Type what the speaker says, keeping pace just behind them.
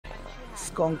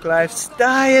Skunk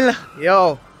lifestyle.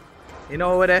 Yo, you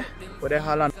know where they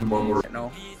Holland? You know,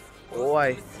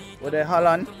 why? Where they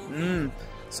Holland?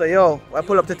 So yo, I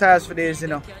pull up the tires for this, you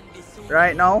know,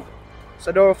 right now.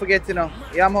 So don't forget, you know,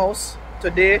 Yam House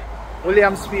today.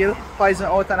 Williamsfield, POIZN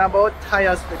out and about.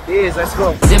 Tyaz for Dayz. Let's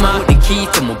go.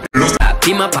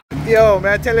 Yo,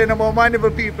 man, I'm telling you about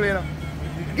mindful people, you know.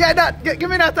 Get that, give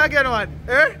me that again, man.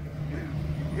 Eh?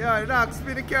 Yeah, dog,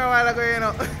 spin the car a while ago, you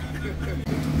know.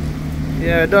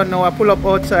 Yeah, I don't know. I pull up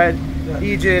outside.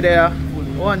 DJ there.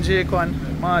 One J-Con.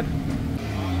 Mad.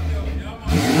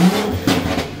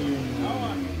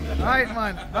 Alright,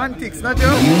 man. Antics, not you?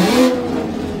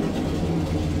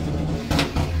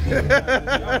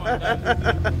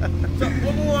 So,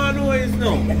 what do I know is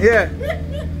now? Yeah.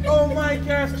 Oh, my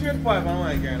car straight pipe on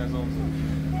my car or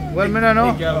something. Well, I don't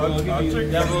know.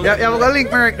 Yeah, we go link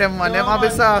me them, man. Them have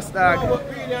a sauce, dog. No, but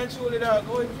really and truly, dog.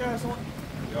 Go in car, son.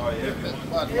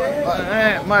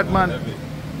 Mad man.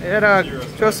 Yeah, dog.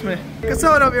 Trust me. Get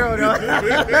sound up here, dog.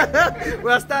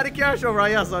 We'll start the car show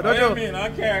right here, so don't you? I mean, I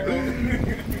can't go.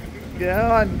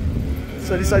 Yeah, man.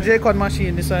 So this is a J-Con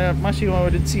machine. This is a machine where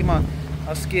the team a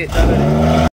skate.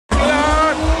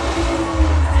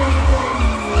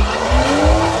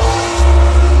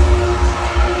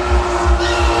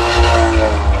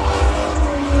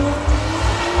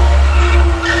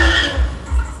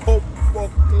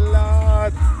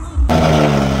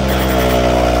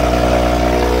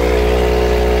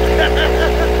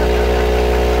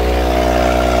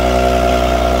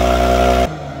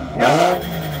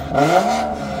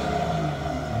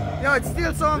 Yo, it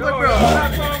still sound good, bro.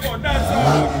 That sound good, that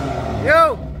sound good. Yo!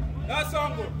 That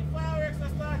sound good. The fireworks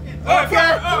are starting. Okay.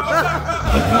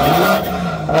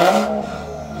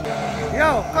 Yo,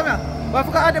 come here. But I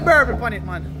forgot to add the bourbon on it,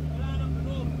 man.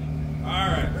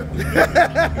 Alright.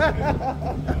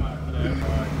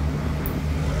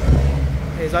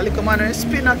 He's a little man with a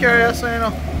spin a carrier, so you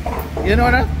know. You know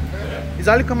that? He's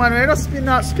a little man with a spin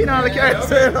on the carrier,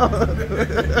 so you know.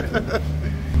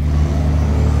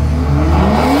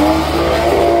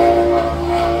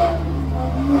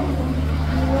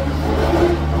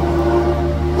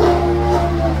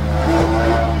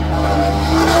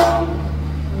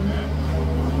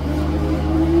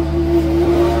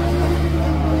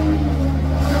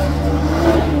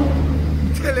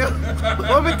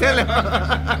 What we tell him?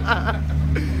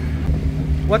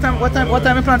 What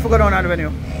time you plan to go down on the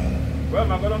venue?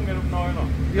 Well, I'm going to get up now, you know.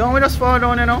 You want me to just fall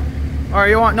down, you know? Or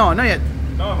you want, no, not yet.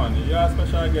 No, man, you are a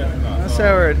special guest now. That's a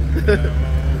word.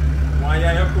 One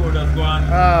year your crew just go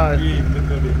and breathe a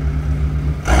little bit.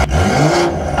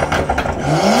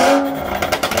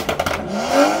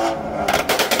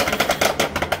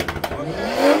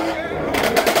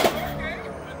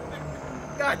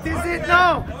 That is it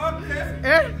now!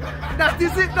 Eh? That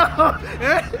is it now!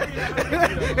 Eh?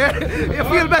 You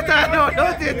feel better now,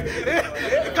 don't it?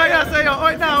 Can you say your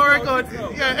oil now work out?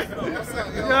 Yeah.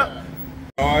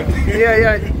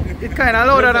 Yeah, it kind of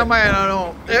louder than mine, I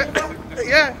know.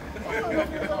 Yeah.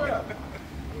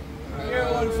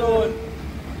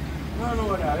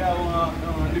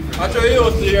 Actually, you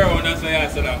used to hear one, that's why I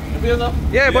said that.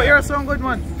 Yeah, but you're sound good,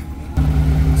 man.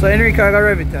 So Enrique got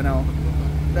Revita now.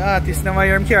 The artist never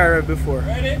heard him carry before.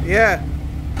 Ready? Yeah.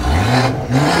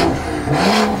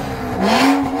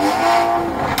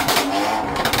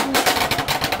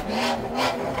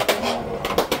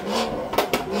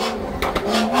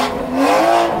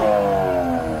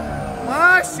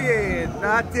 Machine,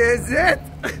 that is it.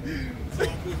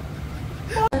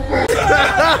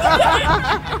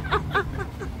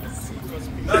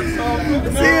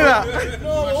 See that?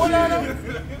 No, hold on.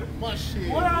 Machine.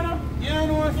 Hold on. You know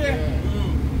what I'm saying?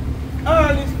 Oh,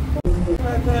 this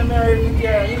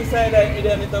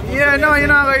yeah, no, you're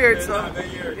not gonna hear it, so.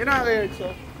 You're not gonna hear it,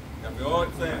 so.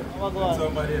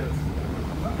 Somebody else.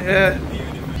 Yeah.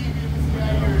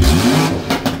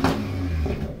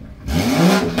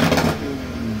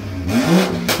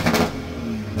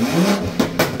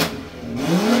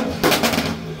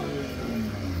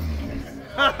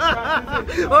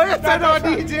 Oh, yes, I know,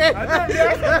 DJ.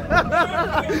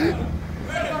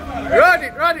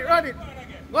 Run it.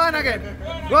 Go on again.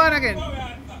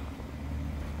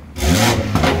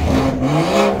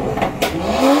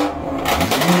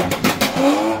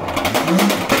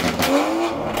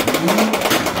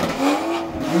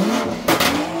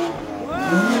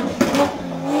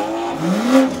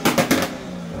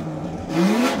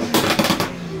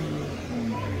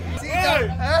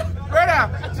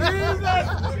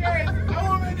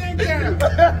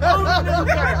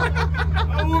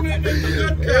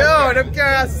 Yo, them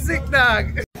cars are sick, dog.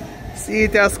 See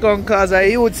it as skunk cars are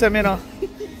huge, you know.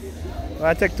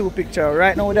 I take 2 pictures.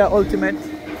 Right now with the ultimate.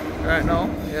 Right now,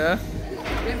 yeah.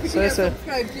 So it's a...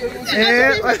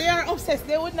 Yeah. They are obsessed.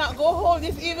 They would not go home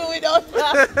this even without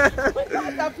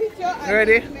a picture.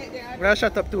 Ready? We'll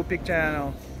shut up 2 pictures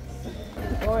now.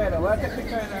 Oh yeah, we'll take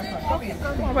picture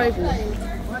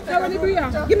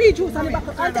now. Give me juice on the back.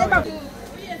 I'll take back.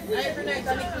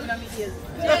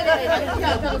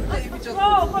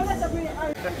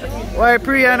 Why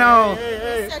Priya now?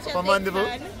 From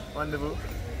Mandeville.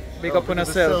 Big up on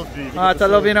yourself. I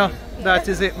love you know. That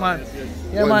is it, man.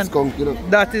 Yeah, man.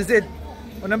 That is it.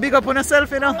 Wanna big up on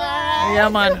yourself, you know? Yeah,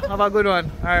 man. Have a good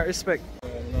one. Alright, respect.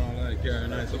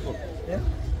 Yeah.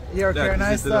 You're very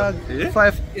nice dog. Yeah?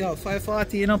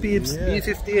 540, you know, peeps. Yeah.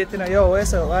 B58, you know. Yo,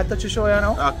 where's up? What touch you show you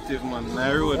now? Active, man.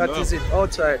 My road. That is it.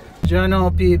 Outside. Do you know,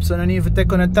 peeps? I don't even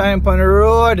take on the time on the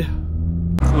road.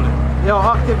 Yo,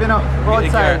 active, you know.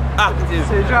 Outside. Active.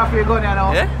 So you drive your gun, you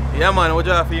know? Yeah? Yeah, man. We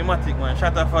drive for your matic, man.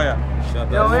 Shut a fire.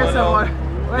 Yo, where's up, man?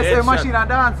 Where's the machine and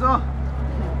dance, no?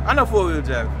 And a 4-wheel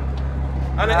drive.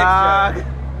 And an extra.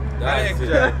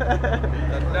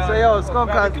 So yo,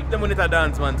 Skunkers. Keep them on it a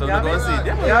dance, man, so yeah, we go see it.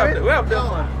 Yeah, we have them,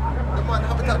 man. The man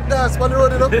have it at dance on the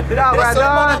road, you know? Yeah, we're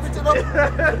dance.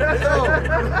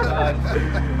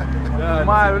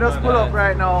 Man, we just pull up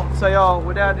right now. So yo,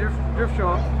 with that drift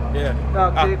show. Yeah.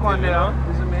 Dog, take one there.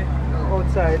 This is me.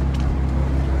 Outside.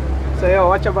 So yo,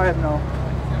 watch your vibe now.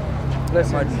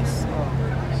 Blessings.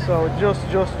 So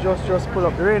just pull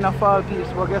up. The rain and fall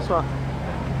peace, but guess what?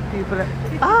 People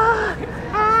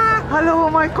hello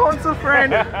my council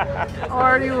friend. How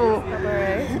are you?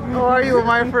 How are you,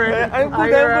 my friend? I'm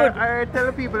good, I tell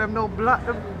the people them don't block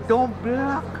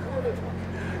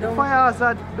the fire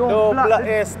hazard, don't block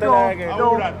yes, don't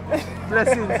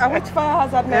blessings. And which fire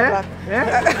hazard never block?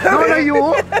 Yeah? No, you.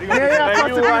 Yeah, cut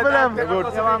to people them.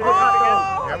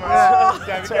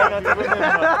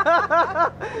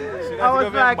 I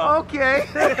was like, okay.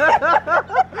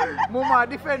 Mama,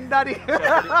 defend daddy.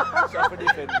 Shall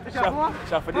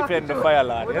defend the fire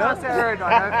lad.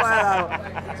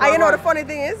 And you know the funny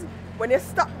thing is, when you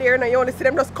stop there and you only see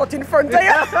them just cut in front of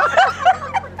you.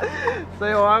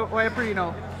 So why pre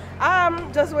now?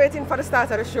 Just waiting for the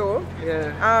start of the show.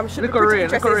 Yeah. Should be pretty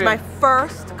interesting. It's my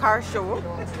first car show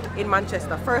in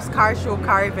Manchester. First car show,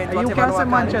 car event, you can say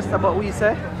Manchester, but we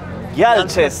say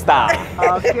Galchester.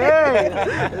 Okay.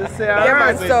 Yeah,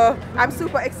 man. So I'm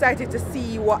super excited to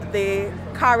see what the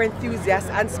car enthusiasts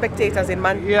and spectators in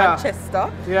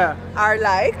Manchester are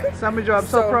like. Sammy Jo, I'm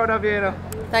so proud of you, you know.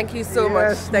 Thank you so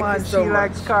much. Thank you so much. She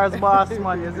likes cars, boss,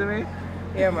 man. You see me?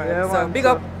 Yeah, man. Yeah, so man.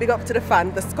 Big up to the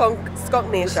fan, the skunk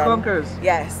nation. The skunkers.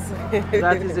 Yes.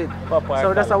 That is it.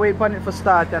 So that's a way on it for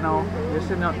start, you know. You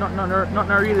see, not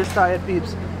really started,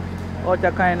 peeps. Out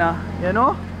the kind of, you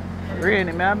know,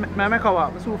 rainy. I make a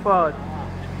walk. I'm too forward.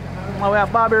 We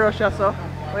have Bobby Russia, so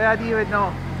what are you doing now?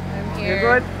 I'm here. You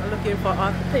good? I'm looking for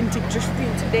authentic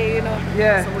drifting today, you know.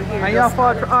 Yeah. So we're here. And you're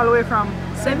forward all the way from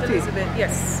St. Elizabeth.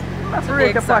 Yes.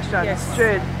 Operate the passion. Yes.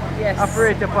 Straight. Yes.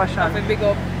 Operate the passion. Have a big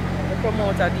up the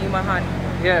promoter, Dima Han.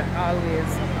 Yeah. Always.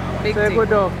 Big so thing. Good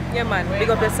though. Yeah, man. Big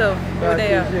up yourself. Over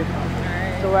there.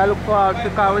 Right. So I look forward to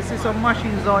because we see some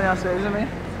machines down here, so isn't it?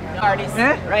 Artist,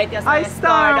 right? Yes, I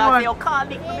star, man. You call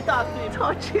me, let me talk to him.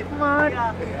 Touch it, man.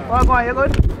 What going? You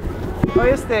good? How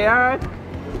you stay? Alright?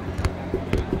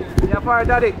 You're part of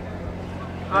daddy?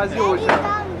 As usual.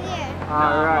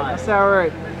 Alright, that's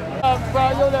alright.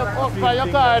 By your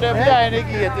car there behind the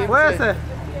gate. Where is it?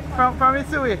 From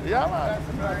Mitsui? Yeah,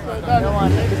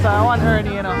 man. It's I want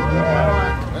Ernie, you know.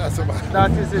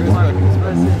 That is it, man.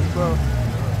 Blessings, bro.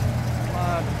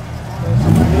 Man.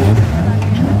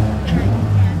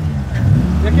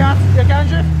 You can't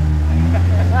drift?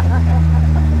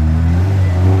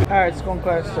 Alright,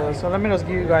 Skunkers, so let me just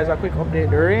give you guys a quick update.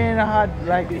 The rain had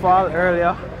like fall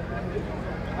earlier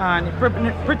and it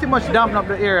pretty much dampened up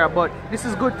the area, but this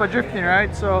is good for drifting,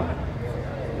 right? So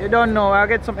you don't know, I'll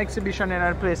get some exhibition in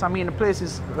that place. I mean, the place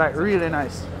is like really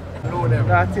nice.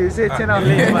 That is it, you know.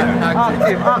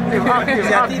 Active.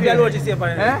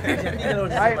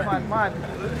 Right, man.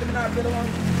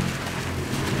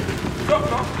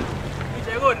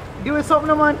 Give me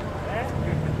something, man.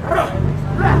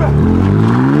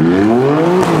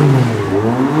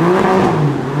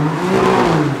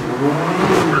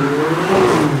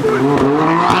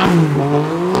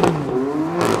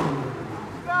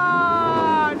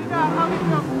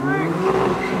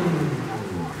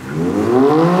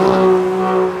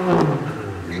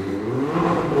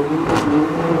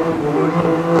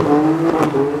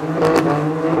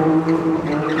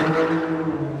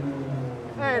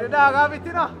 Hey, the dog have it,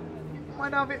 you know.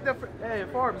 Might have it different. Hey,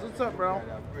 Forbes, what's up, bro?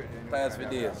 Tyaz for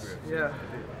Dayz. Yeah.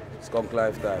 Skunk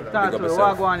lifestyle. That's what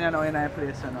we're going you know in our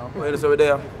place you know. Well, so we're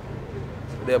there.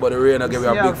 We're there, but the rain will give you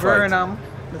a big fight.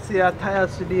 Let's see how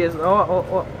Tyaz today is.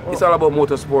 It's all about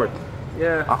motorsport.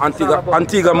 Yeah. Antigua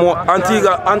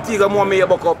more may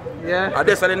buck up. Yeah. And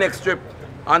this is the next trip.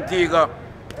 Antigua.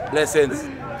 Blessings.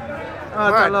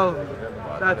 I love.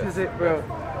 That is it, bro.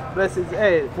 Blessings.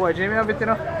 Hey, boy, Jimmy, have it, you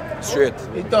know? Straight.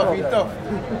 It's tough, it's tough.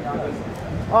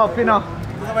 Oh, you know.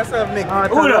 Myself, Nick.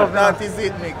 That is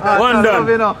it, Nick. One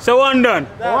done. So one done.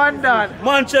 One done.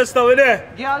 Manchester, we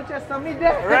there. Manchester, me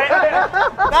there. Right?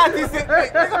 That is it,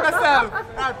 Nick. Look at myself.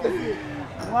 That is it.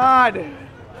 Mad.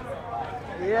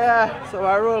 Yeah, so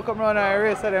I roll come around and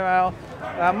race at them now.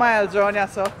 Miles around here,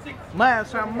 so.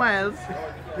 Miles from miles.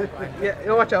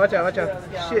 Yeah, watch out.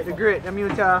 Shit, the great. Them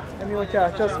youth,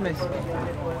 trust me.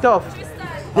 Tough.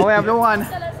 And we have the one,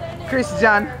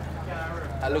 Christian.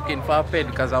 I'm looking for a pen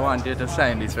because I want you to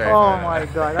sign this right Oh my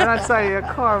god, I'm not signing your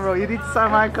car, bro. You need to sign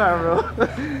my car, bro.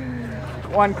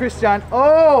 One Christian.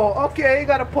 Oh, okay, you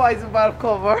got a POIZN valve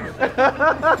cover.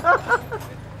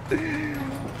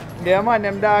 Yeah, man,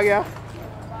 them dog, yeah.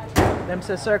 Them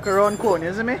say circle round cone,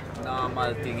 you see me?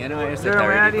 normal thing, you know. It's You're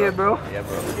already here, bro. Yeah,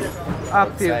 bro.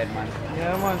 Active. Outside, man.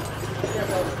 Yeah, man.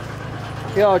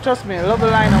 Yo, trust me, love the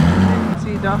lineup.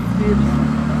 See the tips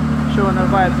showing the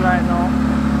vibes right now.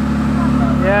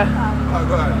 Yeah. Oh,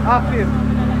 God. Active.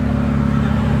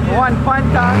 One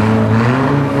Panther.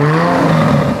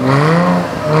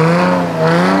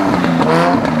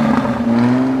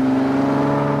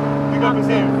 Pick up his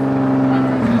name.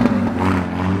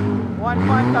 One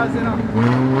Panthers, you know.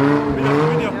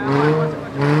 Video. Yeah, man, watch it.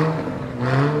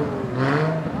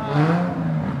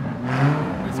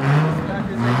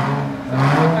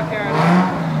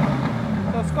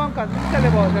 So skunkers, let me tell you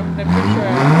about them drift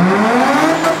share.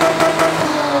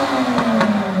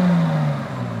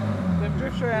 Them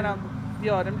drift share,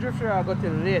 yo, them drift share go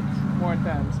till late more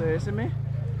time. So you see me?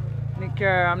 Nick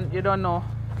care, you don't know.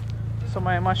 Some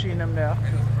of my machine them there.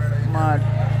 Mad.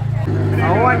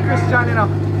 I want Christian, you know.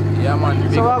 Yeah,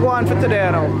 man. So what go on for today,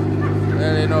 you know?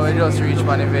 Well, you know, we just reached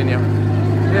for the venue.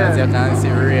 Yeah. As you can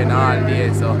see, rain all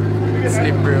day, so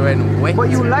slippery when wet. But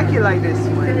you like it like this,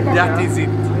 man. That is it.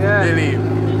 Yeah. Believe.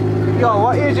 Yo,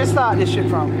 what age you start this shit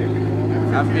from?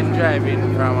 I've been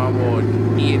driving from about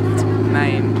 8,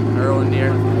 9 around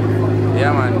here.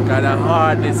 Yeah, man. Got a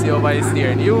hardly see over the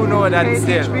steering. You know that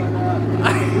still.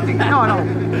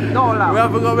 No, laugh. We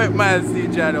have to go back Miles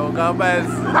teacher though, because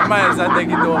Miles are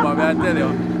taking it over, I tell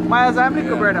you. Miles, I'm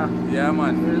little brother. Yeah,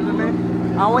 man.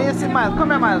 And when you see Miles, come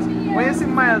here Miles. When you see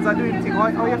Miles are doing things,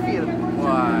 how you feel?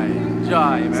 Why?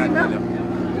 Joy, man, I tell you.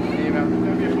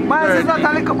 Miles is not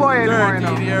a little boy anymore, you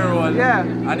know. 13-year-old. Yeah.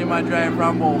 And he might drive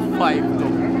from about 5 to.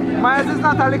 Miles is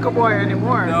not a little boy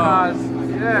anymore. No. Cause,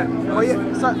 yeah.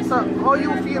 So how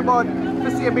you feel about to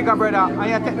see a bigger brother and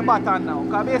you take the baton now?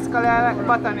 Because basically I like the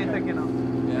baton you take, you know.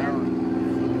 Yeah.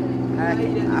 I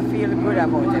feel good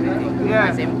about everything. Yeah.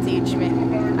 Because him teach me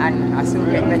and I still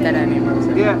get better than him. So.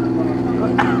 Yeah.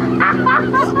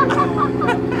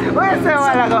 What you say a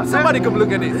while ago? Somebody come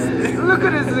look at this. Look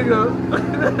at this nigga.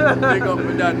 Pick up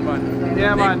with that, man.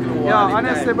 Yeah, man. Yo,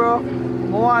 honestly, bro, I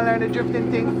want to learn the drifting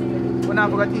thing. When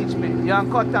I'm going to teach me, you can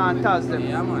cut and toss them.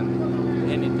 Yeah, man.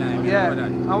 Anytime. Yeah. You know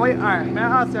that. And alright, may I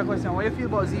ask you a question? What do you feel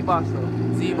about Z-Boss though?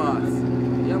 Z-Boss.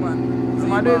 Yeah, man.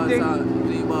 Z-Boss,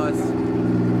 Z-Boss.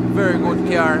 Very good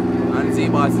car. And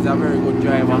Z-Boss is a very good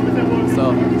driver.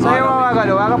 So you know what I'm going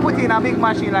to do? I'm going to put in a big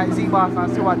machine like Z-Boss and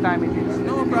see what time it is.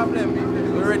 no problem.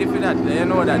 We're ready for that. You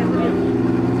know that.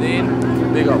 See?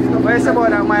 Big up. What you say about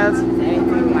that, Miles?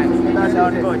 Anything, man. That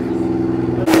sounds is it. good.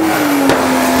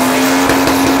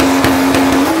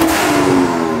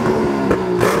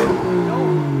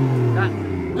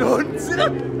 Don't see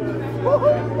that.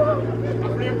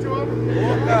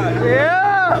 Yeah.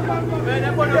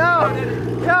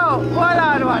 Yo, hold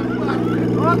on, man.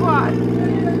 What on?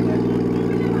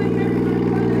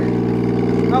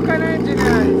 How can I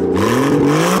engineer it?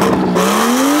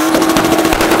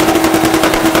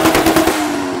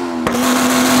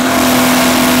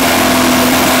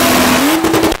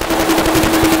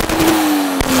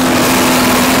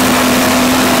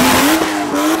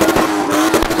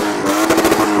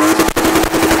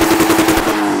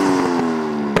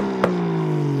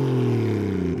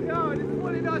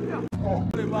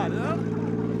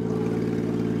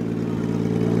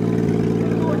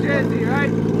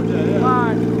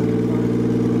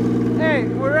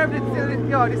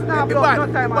 Yo, this not block no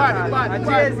time at all. A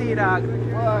Jay-Z dog.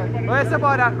 What you say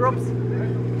about that, Rups?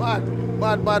 Bad.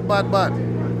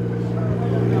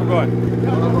 Go on.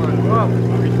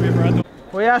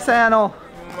 What you saying now?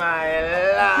 My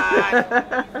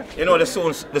lord. You know the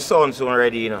sun soon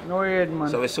ready, you know. No weird, man.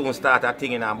 So we soon start a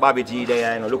thing, you know. Bobby G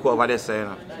there, you know. Look over there, you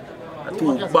know.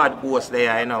 Two bad ghosts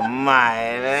there, you know.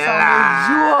 My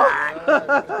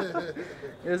lord.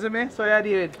 You see me? So you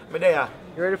deal with? Me there.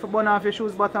 You ready for burn off your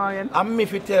shoes bottom again? I'm me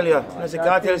if you tell you. I say,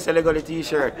 can't tell you, say, Lego the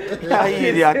t-shirt. Yeah,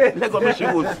 idiot. Lego my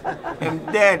shoes. I'm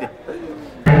dead.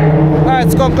 Alright,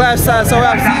 it's called Clash Style, so we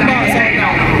have C-Box out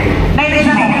now. Ladies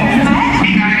and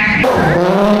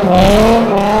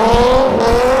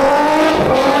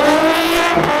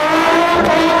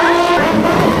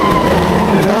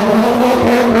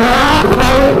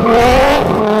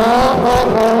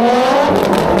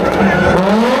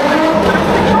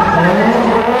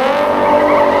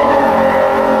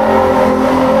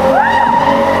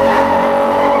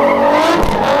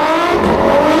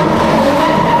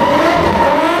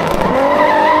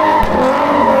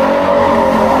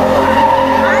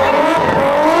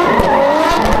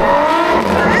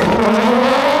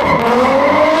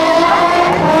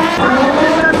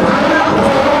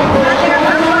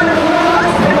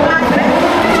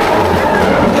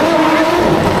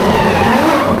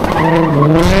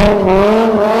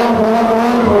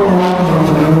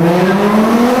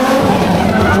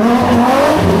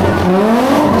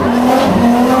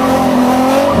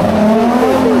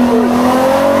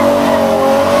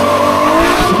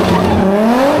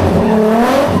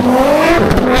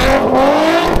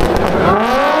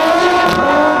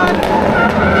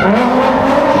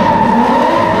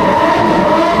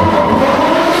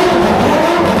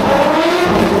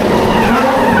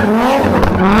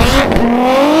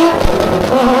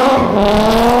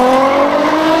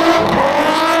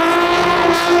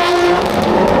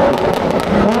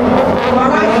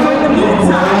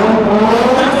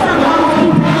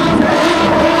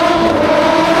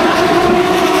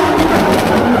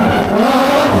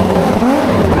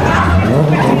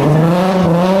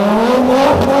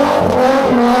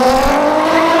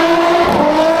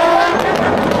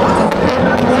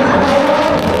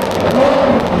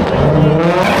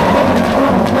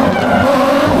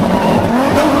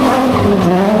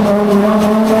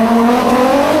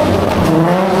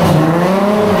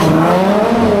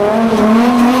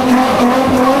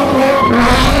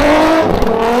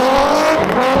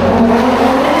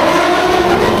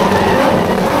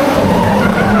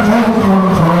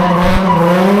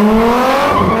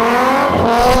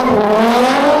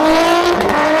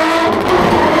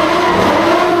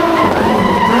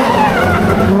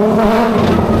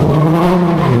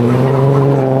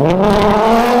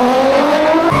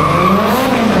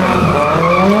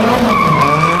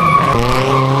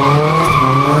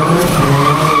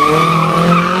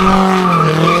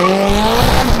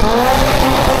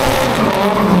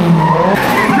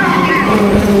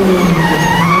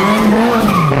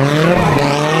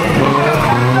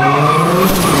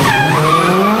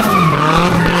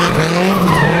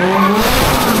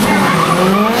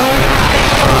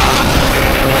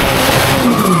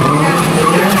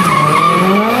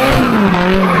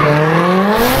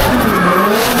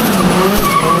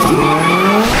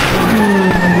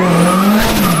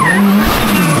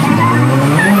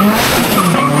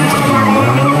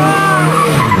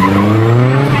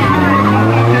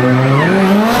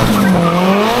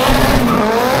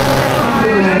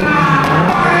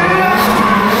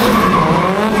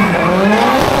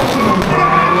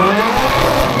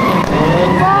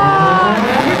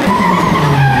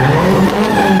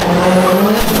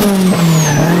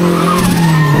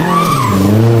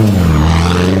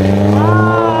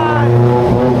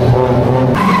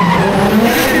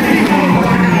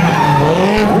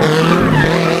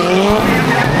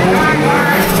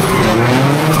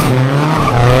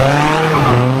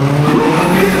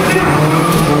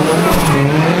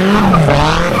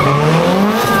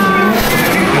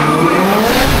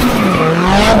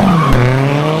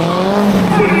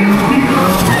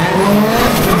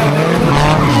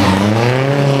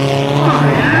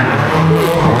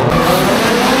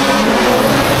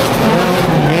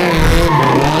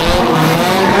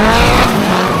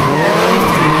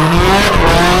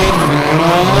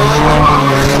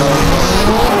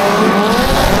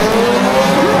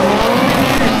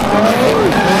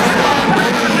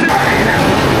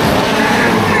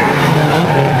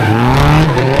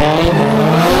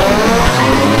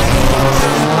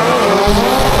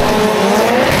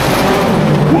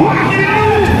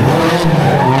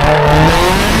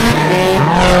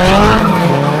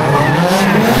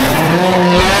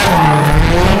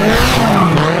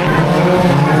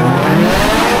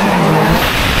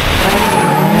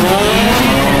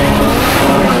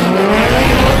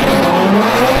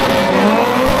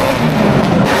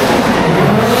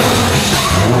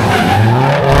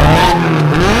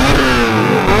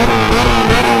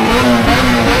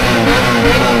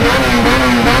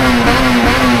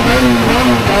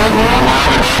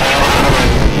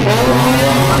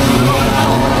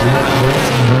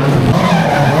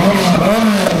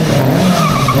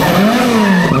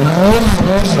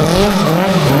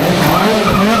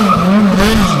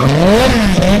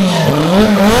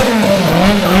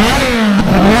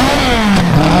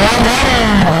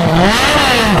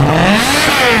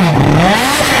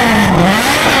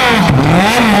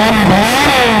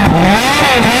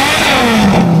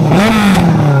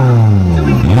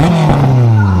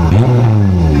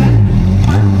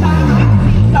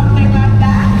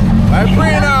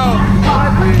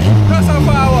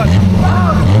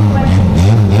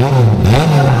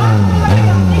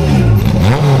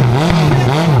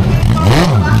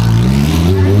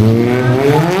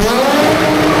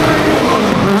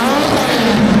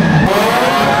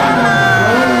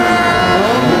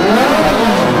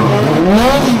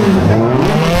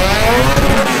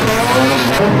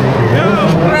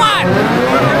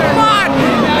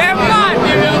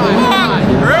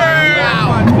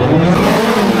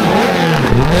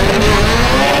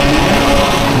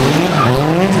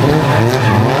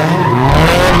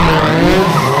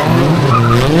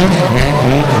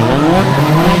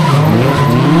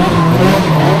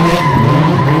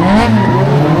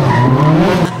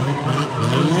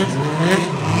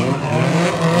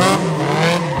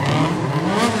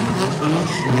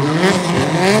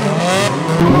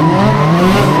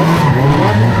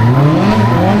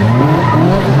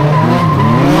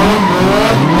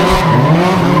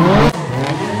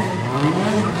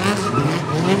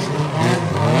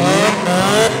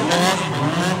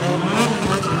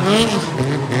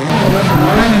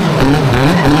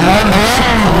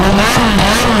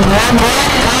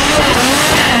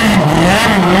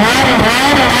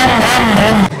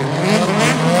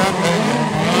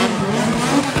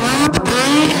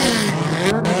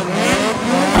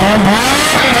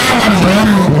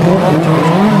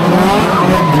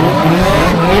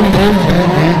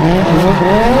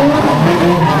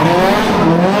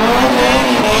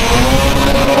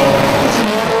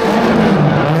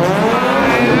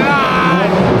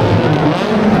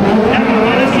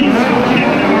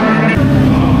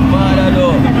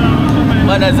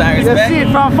You see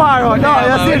it from far out, no,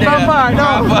 you see it from far,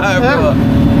 no.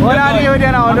 What are you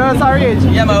doing now? Just a reach?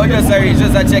 Yeah, man, we just a reach,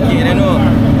 just a check in, you know.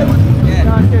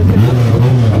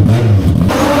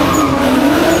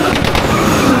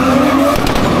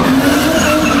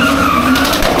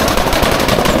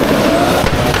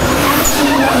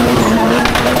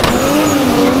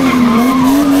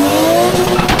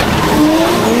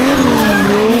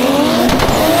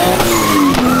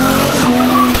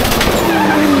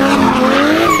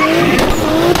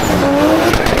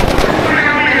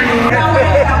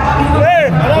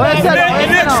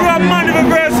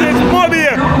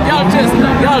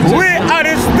 We are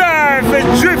the star for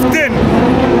drifting.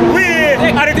 We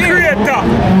are the creator.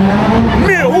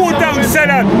 Me, who down said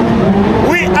that?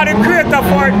 We are the creator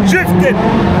for drifting.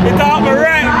 It happen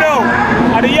right now.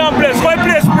 At the young place, one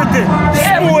place pretty,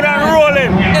 smooth and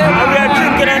rolling. And we are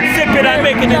drinking and sipping and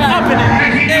making it happening.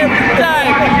 Every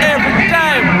time, every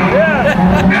time.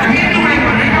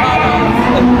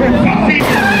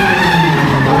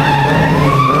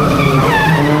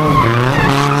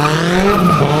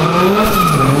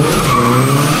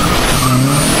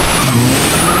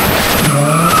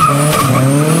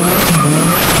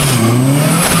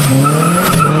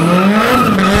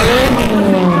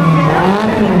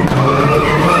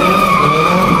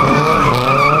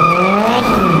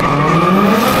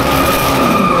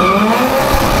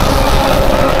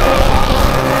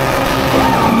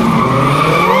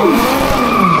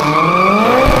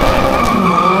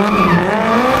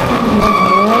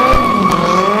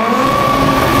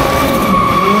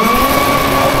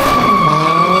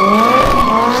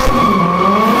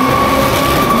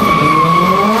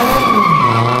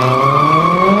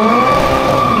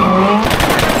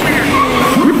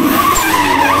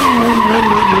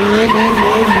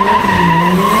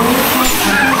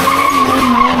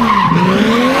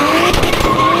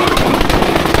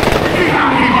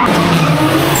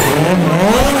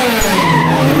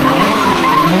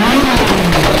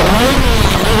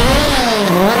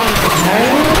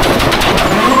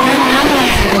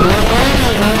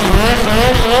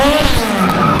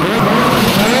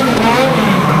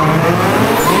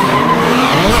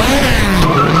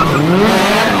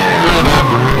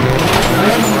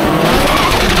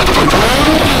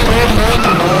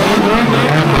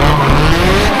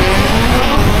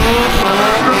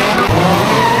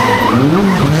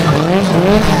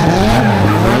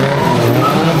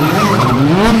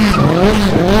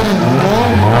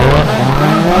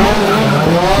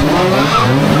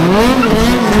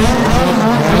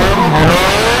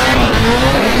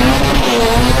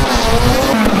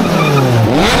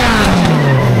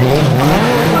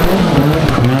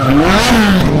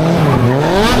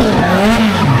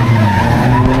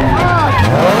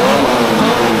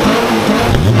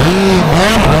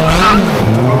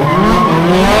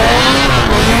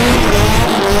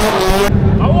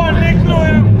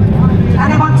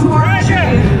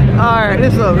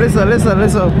 Listen.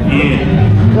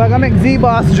 So I can make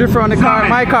Z-Boss drift around the car,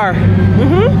 my car.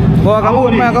 But I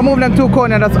can move them two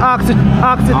corners. That's ask the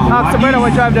brother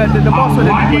will drive the bus with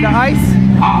the ice.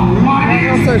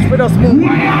 No search for us move.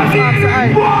 Just ask the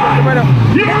ice. The brother.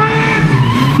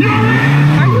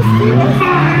 Are you serious?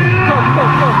 Go.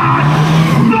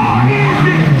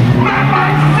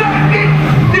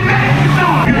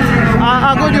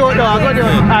 I'll go do it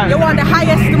though, You want the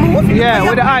highest to move? Yeah,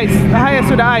 with the ice. The highest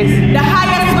with the ice. The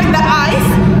highest with the ice?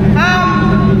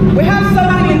 We have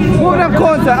something in move them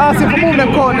corners. Ask you to move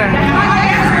them corners. The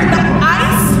highest with the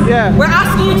ice? Yeah. We're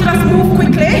asking you to just move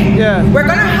quickly. Yeah. We're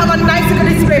going to have a nice little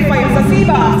display for you. So see,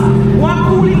 boss, one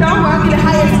cool it down, one get the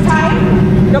highest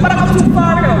time. Don't go too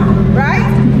far though, right?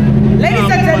 Ladies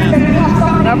and gentlemen, we have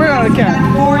something now bring on the camera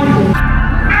for you.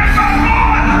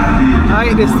 I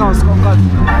hate this now, Scott.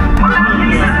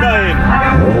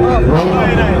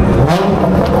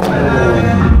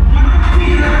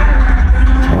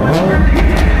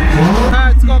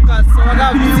 Alright, Scott, so I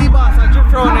got Z-Boss and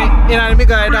drift round in the big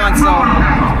guy dance now.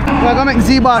 We're gonna make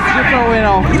Z-Boss drift round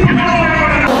now.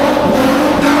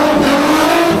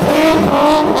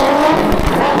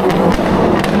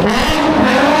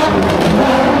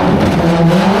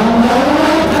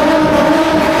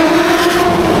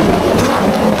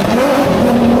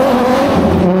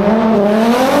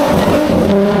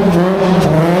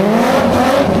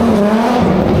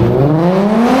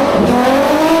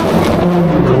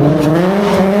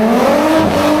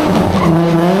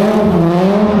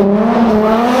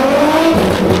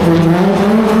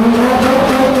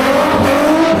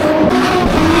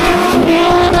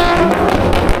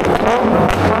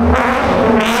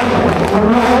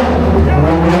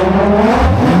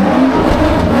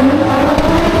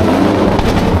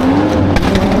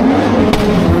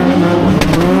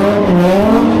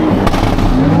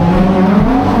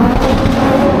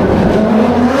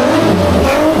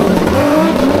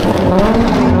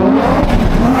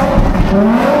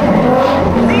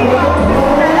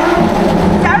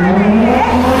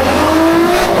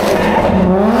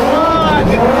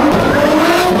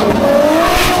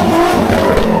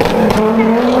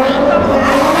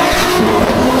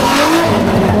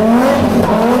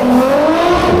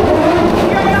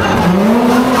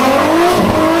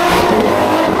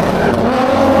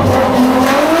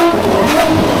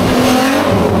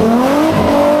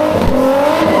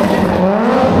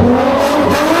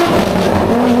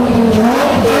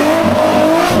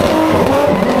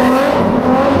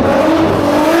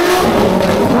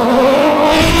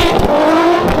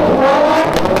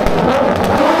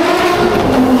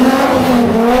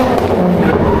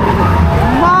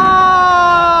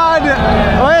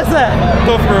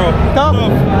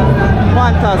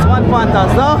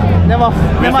 Panthers, no? Never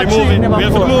cheat, never we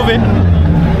have to move it.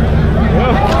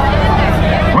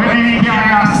 When you get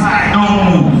outside, don't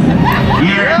move.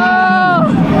 Yeah.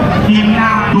 Keep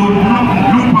now, don't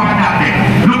look on that thing.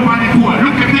 Look on the court.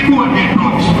 Look at the court they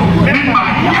touch. Remember,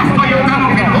 yes, so you can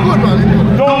look at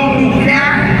it. Don't move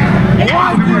here.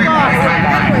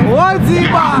 What's the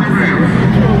boss?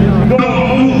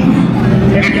 Don't move.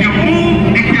 If you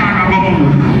move, the camera will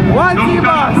move. What's the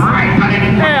boss? Right.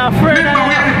 Hey, I'm afraid of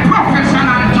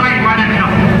professional driver them now.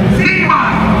 See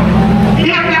man,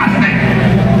 hear me say,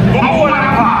 go hold a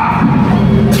car.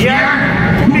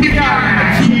 Yeah, put the car in a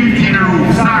key in the room.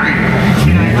 Sorry,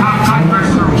 in a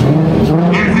half-converse room.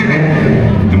 Isn't it?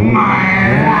 My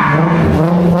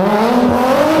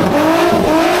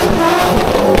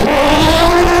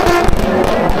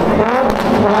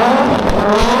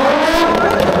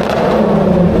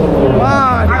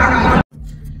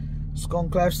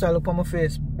Skunk lifestyle up on my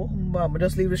face. Boom, bam. I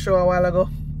just leave the show a while ago.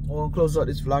 I'm gonna close out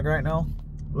this vlog right now.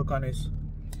 Look on this.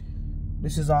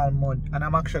 This is all mud, and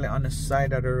I'm actually on the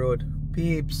side of the road.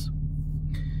 Peeps,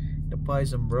 the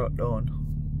POIZN brought down.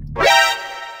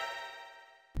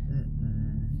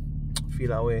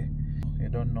 Feel away. You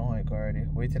don't know it already.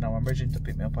 Waiting on my bridging to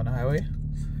pick me up on the highway.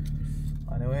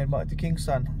 And we're heading back to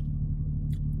Kingston.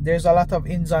 There's a lot of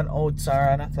ins and outs,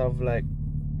 and a lot of like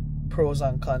pros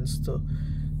and cons to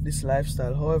this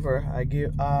lifestyle. However, I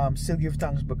give still give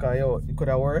thanks because yo, it could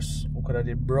have worse. We could have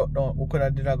did brought down. We could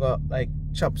have did like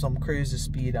chop some crazy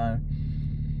speed and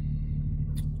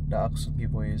the axle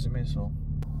giveaway. You see me? So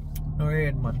no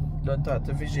raid, man. Don't talk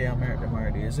to Vijay and hurt them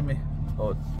already. You see me?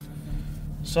 Out.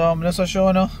 So I'm just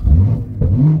showing now.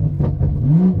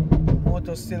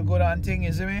 Motor still good on thing.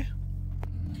 You see me?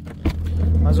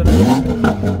 As well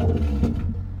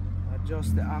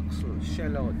adjust the axle,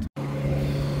 shell out.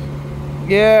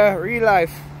 Yeah, real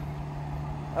life.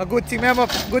 A good thing, my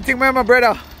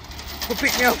brother who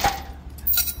pick me up.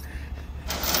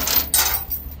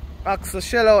 Axel,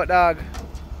 shell out, dog.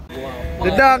 Wow.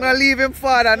 The dog gonna leave him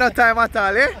father, no time at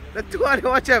all, eh? The two of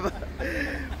them, whichever.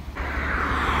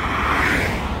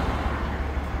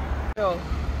 Yo,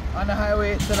 on the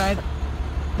highway tonight,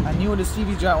 I knew the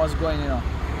CV joint was going, you know,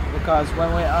 because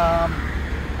when we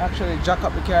actually jack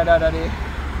up the car the other day,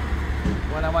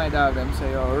 one of my dog them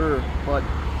say, oh, but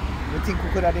you think we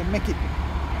could have make it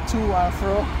to and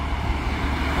fro?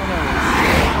 Anyways,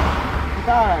 it's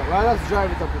alright. Well, let's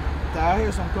drive it up. I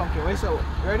hear some clunky. Wait, so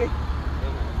ready?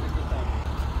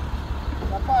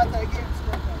 The part of the game is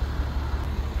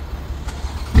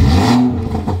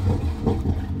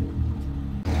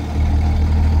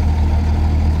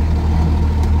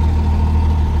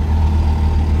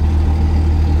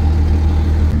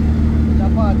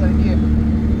part of the game.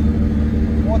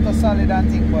 Motor solid and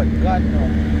thing, but God no.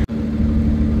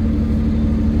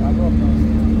 I go up now.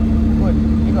 Good.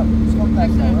 Pick up. It's come back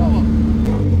now.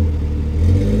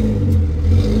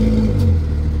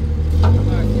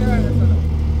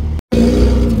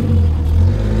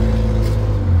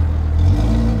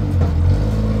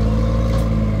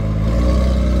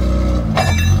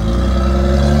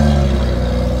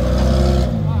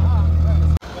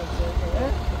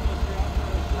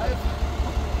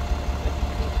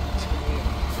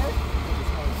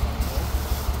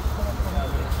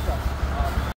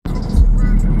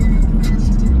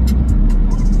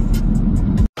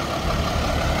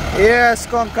 Yeah,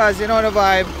 skunkers, you know the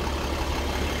vibe.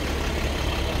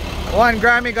 One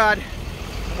Grammy God.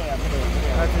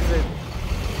 That is it.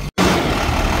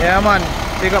 Yeah, man.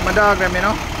 Pick up my dog them, you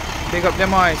know. Pick up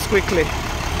them eyes quickly.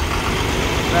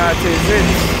 That is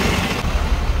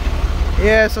it.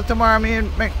 Yeah, so tomorrow me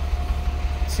make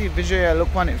see Vijay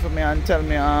look on it for me and tell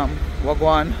me what go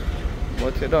on.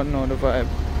 But you don't know the vibe.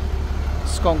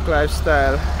 Skunk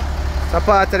lifestyle. It's a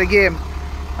part of the game.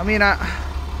 I mean,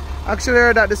 actually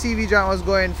heard that the CV joint was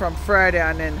going from Friday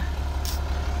and then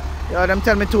yeah, them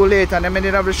tell me too late and then they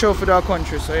didn't have the show for the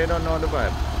country, so you don't know the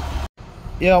vibe.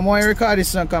 Yo, I'm going to record this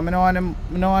song because I don't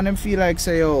want them feel like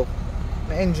say, yo,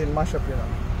 the engine mash up, you know.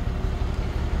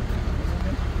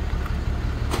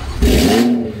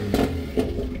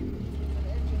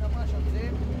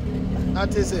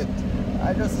 That is it.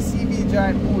 I just a CB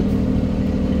giant boot.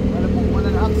 And the boot one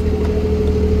and the axle.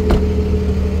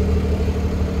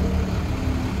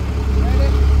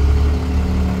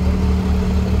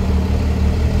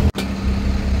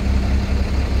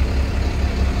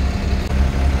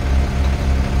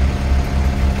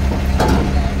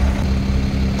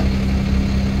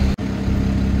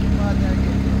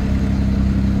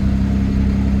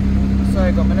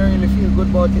 I don't really feel good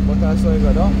about it, but I saw it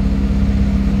go down.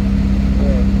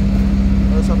 Yeah,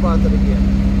 that's a part of the game.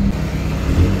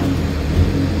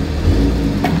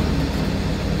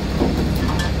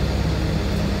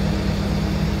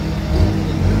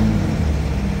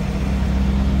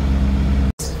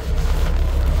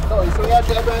 No, so you have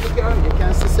to have the car, you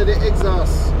can see the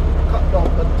exhaust cut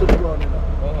down to the ground, you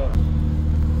know.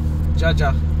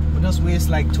 Jaja, we just waste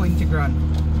like 20 grand.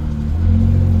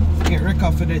 Get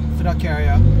record for the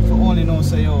carrier for only know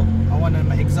say yo, I want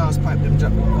my exhaust pipe them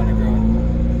drop down on the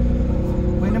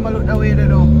ground. When them look that way they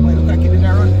though, might look like it did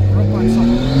run on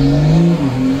something.